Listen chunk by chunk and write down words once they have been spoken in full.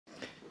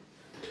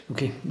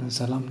ኦኬ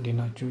ሰላም እንዴት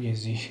ናችሁ?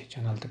 የዚህ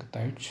ቻናል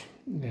ተከታዮች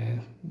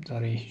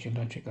ዛሬ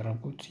ይዤላችሁ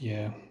የቀረብኩት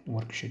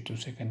የወርክሺቱ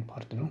ሴከንድ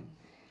ፓርት ነው።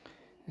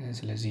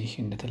 ስለዚህ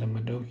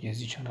እንደተለመደው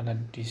የዚህ ቻናል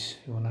አዲስ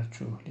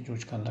የሆናችሁ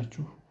ልጆች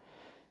ካላችሁ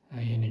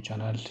ይህንን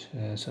ቻናል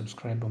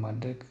ሰብስክራይብ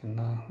በማድረግ እና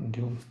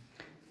እንዲሁም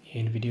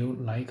ይህን ቪዲዮ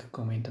ላይክ፣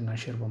 ኮሜንት እና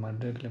ሼር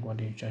በማድረግ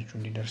ለጓደኞቻችሁ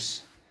እንዲደርስ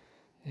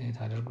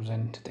ታደርጉ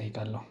ዘንድ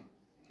ጠይቃለሁ።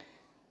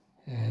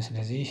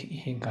 ስለዚህ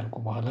ይህን ካልኩ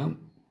በኋላ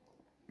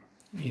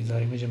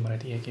የዛሬ መጀመሪያ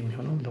ጥያቄ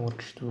የሚሆነው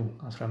ለወርክሺቱ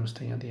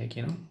 15ኛ ጥያቄ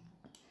ነው።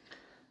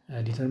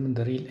 Determine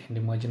the real and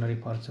imaginary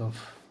parts of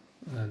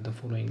the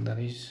following, that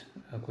is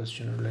a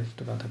question related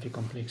to that of a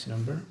complex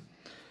number.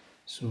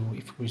 So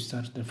if we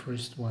start the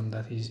first one,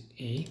 that is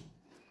A.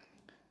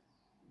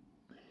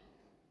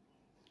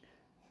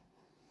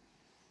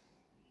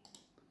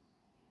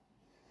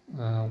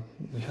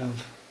 We have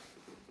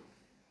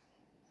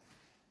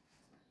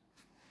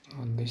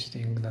on this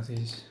thing that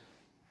is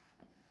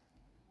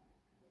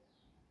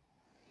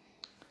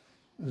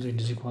z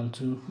is equal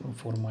to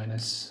 4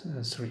 minus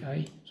 3i,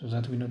 so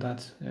that we know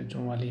that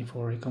generally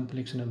for a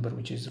complex number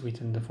which is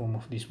written in the form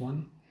of this one,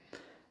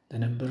 the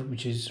number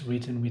which is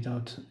written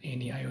without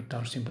any iota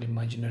or simply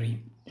imaginary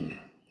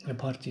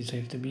part is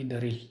said to be the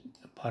real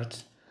part,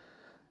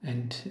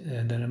 and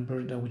the number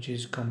which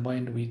is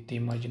combined with the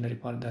imaginary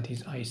part, that is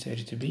I, said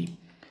to be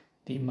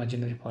the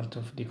imaginary part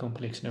of the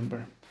complex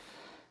number.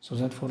 So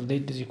that for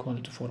z is equal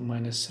to 4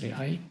 minus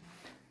 3i,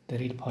 the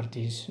real part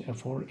is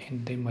 4 and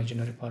the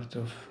imaginary part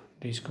of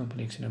this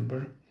complex number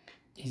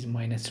is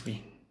minus 3.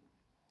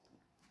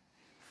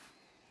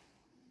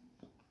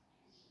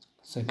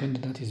 Second,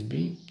 that is B,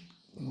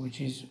 which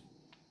is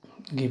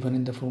given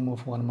in the form of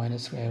 1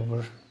 minus 3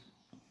 over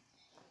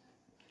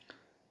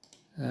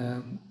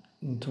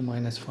 2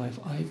 minus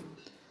 5i.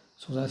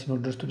 So that in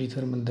order to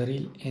determine the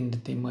real and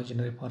the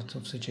imaginary parts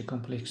of such a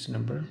complex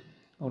number,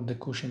 or the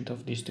quotient of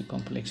these two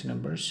complex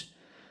numbers,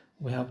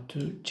 we have to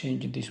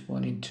change this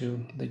one into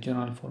the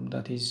general form,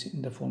 that is in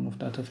the form of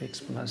that of x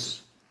plus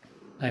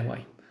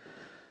iy.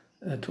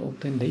 To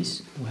obtain this,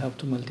 we have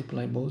to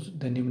multiply both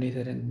the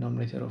numerator and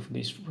denominator of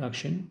this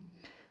fraction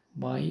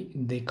by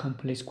the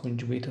complex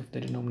conjugate of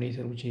the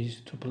denominator, which is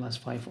 2 plus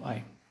 5i.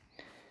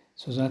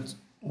 So that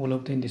we'll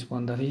obtain this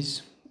one, that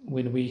is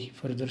when we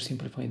further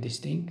simplify this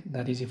thing,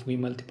 that is if we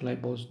multiply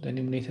both the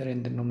numerator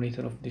and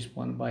denominator of this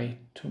one by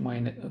 2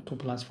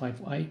 plus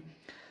 5i,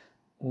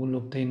 we'll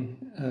obtain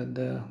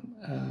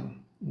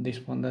this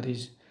one, that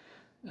is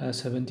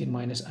 17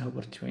 minus I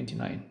over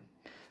 29.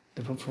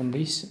 Therefore, from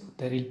this,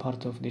 the real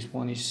part of this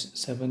one is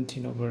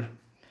 17 over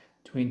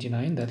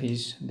 29, that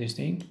is this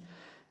thing,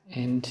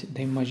 and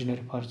the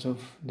imaginary part of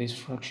this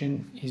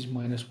fraction is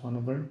minus 1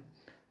 over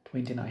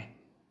 29.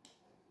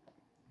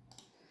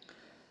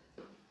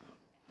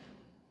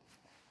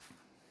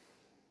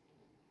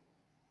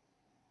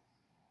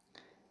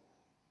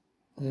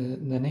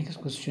 The next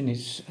question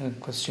is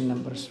question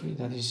number 3,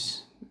 that is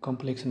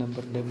complex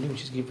number w,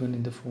 which is given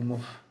in the form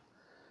of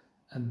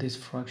this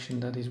fraction,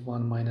 that is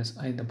 1 minus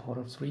I the power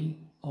of 3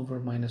 over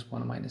minus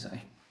 1 minus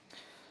I.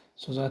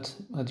 So that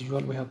as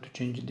usual we have to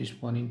change this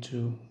one into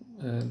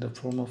the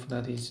form of,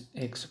 that is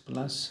x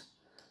plus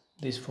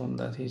this form,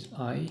 that is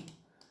I,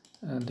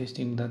 this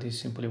thing that is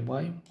simply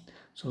y.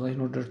 So that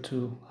in order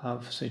to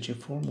have such a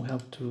form, we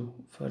have to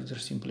further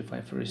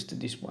simplify first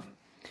this one.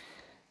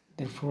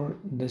 Therefore,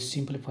 the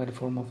simplified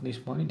form of this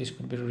one, this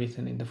could be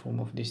written in the form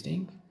of this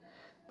thing,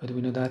 but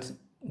we know that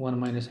 1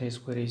 minus I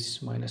square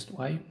is minus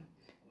 2i,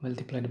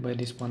 multiplied by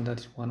this one, that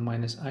is 1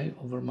 minus I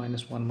over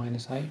minus 1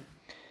 minus I.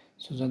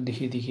 So that the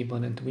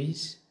equivalent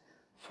is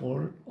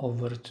 4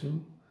 over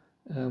 2,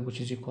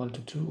 which is equal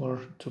to 2 or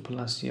 2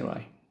 plus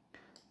 0i.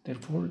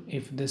 Therefore,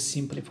 if the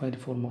simplified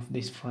form of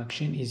this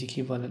fraction is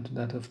equivalent to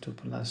that of 2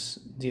 plus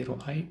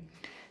 0i,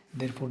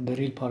 therefore the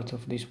real part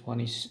of this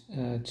one is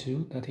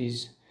 2, that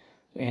is,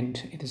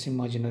 and its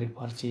imaginary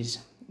part is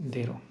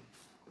 0.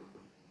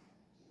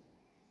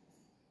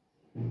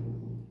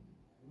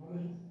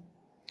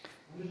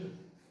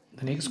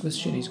 The next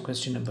question is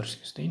question number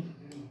 16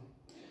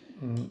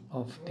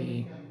 of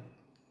the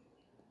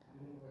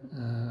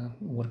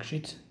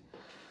worksheet,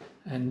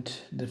 and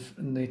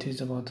it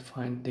is about to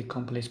find the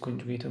complex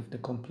conjugate of the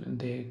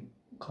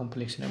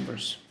complex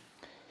numbers.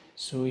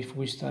 So if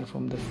we start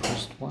from the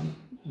first one,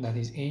 that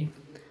is A,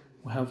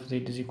 we have z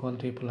is equal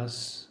to a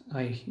plus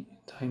I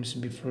times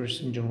b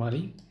first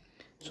generally,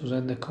 so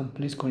that the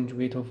complex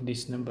conjugate of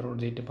this number or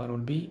z bar will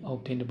be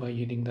obtained by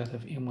using that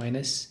of a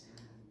minus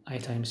I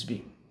times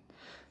b.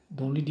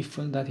 The only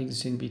difference that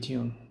exists in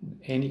between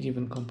any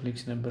given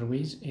complex number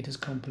with its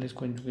complex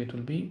conjugate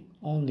will be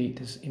only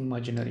this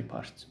imaginary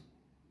part,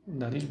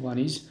 that is one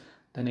is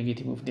the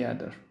negative of the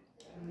other.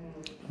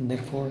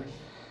 Therefore,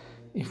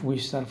 if we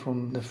start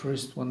from the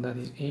first one, that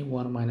is a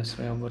 1 minus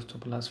 3 over 2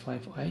 plus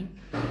 5i,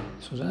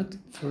 so that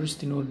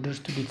first, in order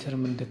to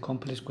determine the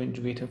complex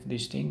conjugate of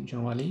this thing,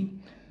 generally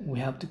we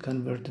have to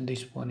convert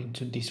this one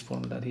into this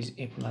form, that is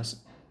a plus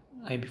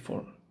ib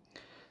form.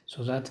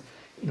 So that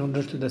in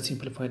order to the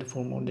simplified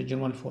form or the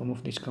general form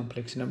of this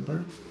complex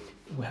number,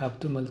 we have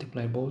to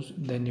multiply both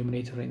the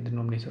numerator and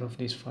denominator of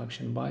this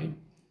fraction by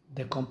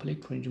the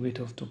complex conjugate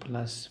of 2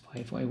 plus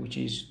 5i, which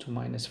is 2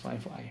 minus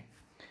 5i.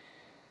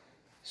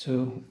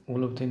 So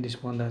we'll obtain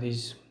this one, that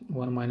is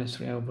 1 minus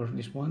 3i over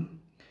this one,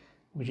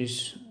 which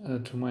is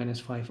 2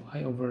 minus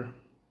 5i over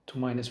 2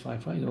 minus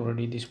 5i.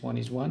 Already this one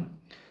is 1.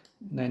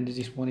 Then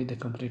this one is the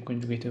complete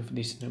conjugate of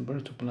this number,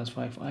 2 plus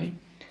 5i.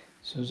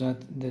 So that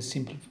the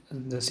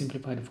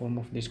simplified form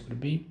of this could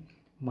be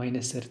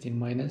minus 13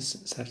 minus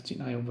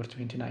 13i over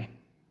 29.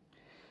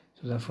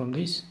 So that from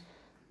this,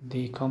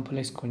 the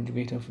complex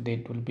conjugate of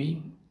that will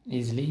be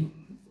easily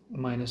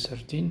minus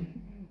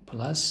 13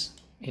 plus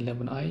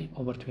 11i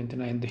over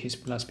 29. This is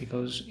plus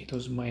because it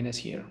was minus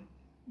here.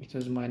 It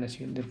was minus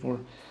here. Therefore,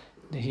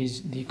 this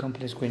is the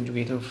complex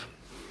conjugate of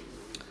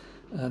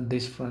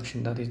this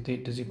fraction, that is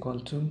that is equal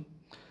to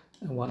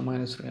 1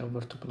 minus 3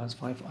 over 2 plus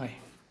 5i.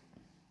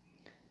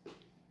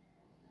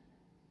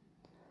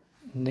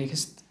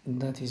 Next,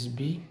 that is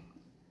b,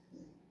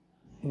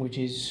 which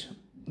is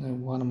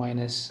 1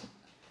 minus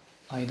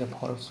I the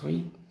power of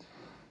 3.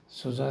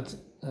 So that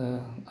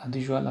as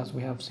usual, as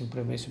we have seen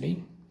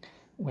previously,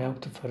 we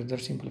have to further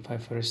simplify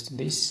first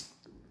this,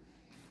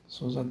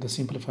 so that the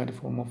simplified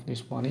form of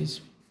this one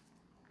is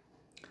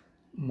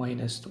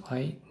minus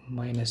 2i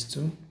minus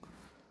 2,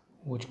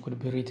 which could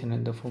be written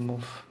in the form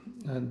of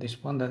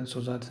this one, that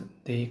so that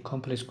the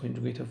complex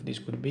conjugate of this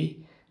could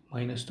be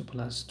minus 2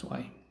 plus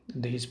 2i.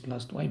 This is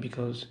plus 2i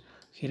because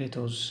here it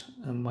was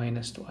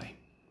minus 2i.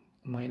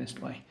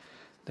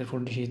 Therefore,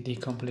 this is the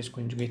complex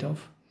conjugate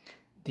of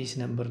this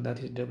number, that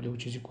is w,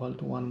 which is equal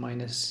to 1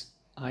 minus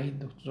I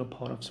to the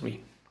power of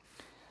 3.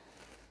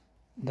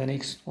 The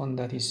next one,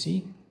 that is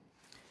c,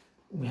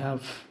 we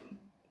have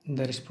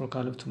the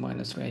reciprocal of 2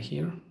 minus 3i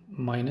here,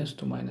 minus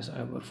 2 minus I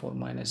over 4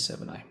 minus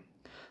 7i.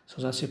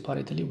 So that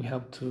separately we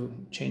have to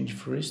change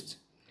first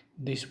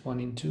this one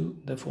into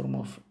the form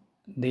of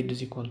z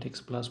is equal to x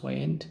plus y,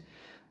 and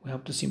we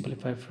have to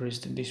simplify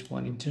first this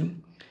one into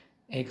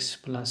x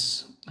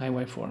plus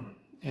iy form,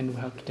 and we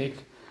have to take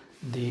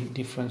the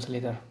difference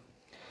later.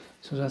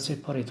 So that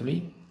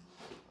separately,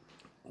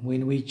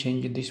 when we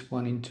change this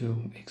one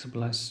into x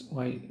plus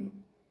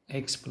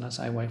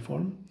iy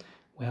form,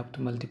 we have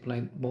to multiply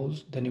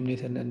both the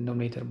numerator and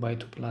denominator by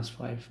 2 plus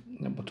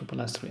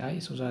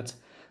 3i, so that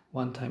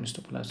 1 times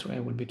 2 plus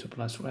 3i will be 2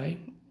 plus 3i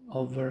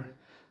over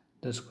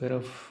the square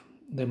of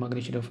the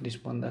magnitude of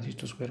this one, that is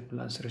 2 square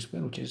plus 3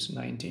 square, which is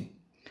 19.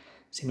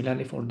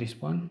 Similarly for this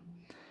one,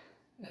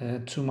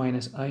 2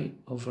 minus I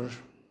over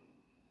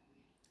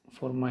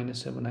 4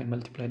 minus 7i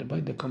multiplied by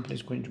the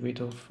complex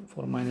conjugate of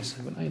 4 minus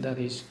 7i, that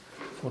is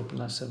 4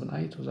 plus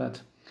 7i, so that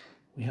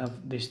we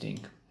have this thing.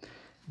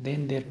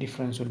 Then their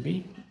difference will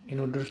be, in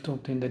order to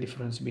obtain the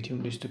difference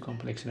between these two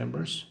complex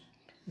numbers,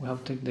 we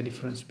have to take the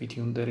difference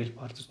between the real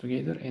parts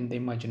together and the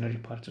imaginary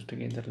parts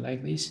together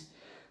like this.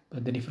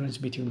 But the difference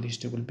between these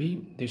two will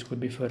be, this could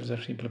be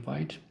further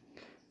simplified.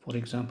 For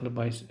example,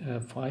 by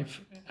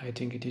 5, I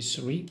think it is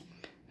 3,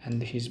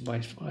 and this is by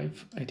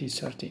 5, it is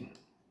 13.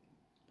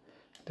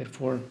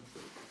 Therefore,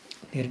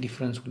 their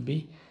difference will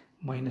be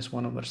minus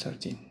 1 over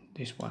 13,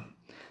 this one.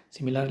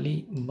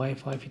 Similarly, by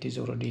 5 it is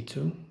already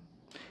 2,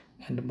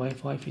 and by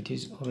 5 it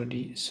is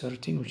already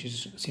 13, which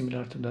is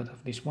similar to that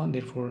of this one.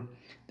 Therefore,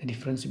 the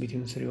difference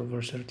between 3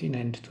 over 13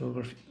 and 2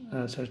 over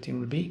 13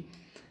 will be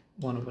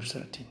 1 over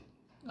 13.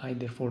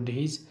 Therefore, this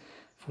is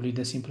fully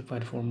the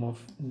simplified form of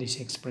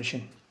this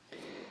expression.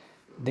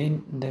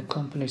 Then the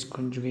complex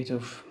conjugate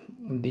of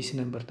this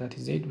number, that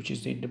is z, which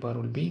is z bar,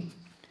 will be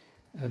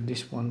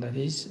this one, that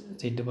is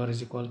z bar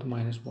is equal to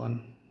minus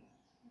 1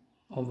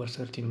 over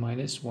 13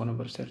 minus 1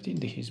 over 13.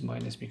 This is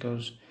minus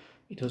because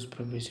it was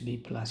previously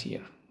plus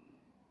here.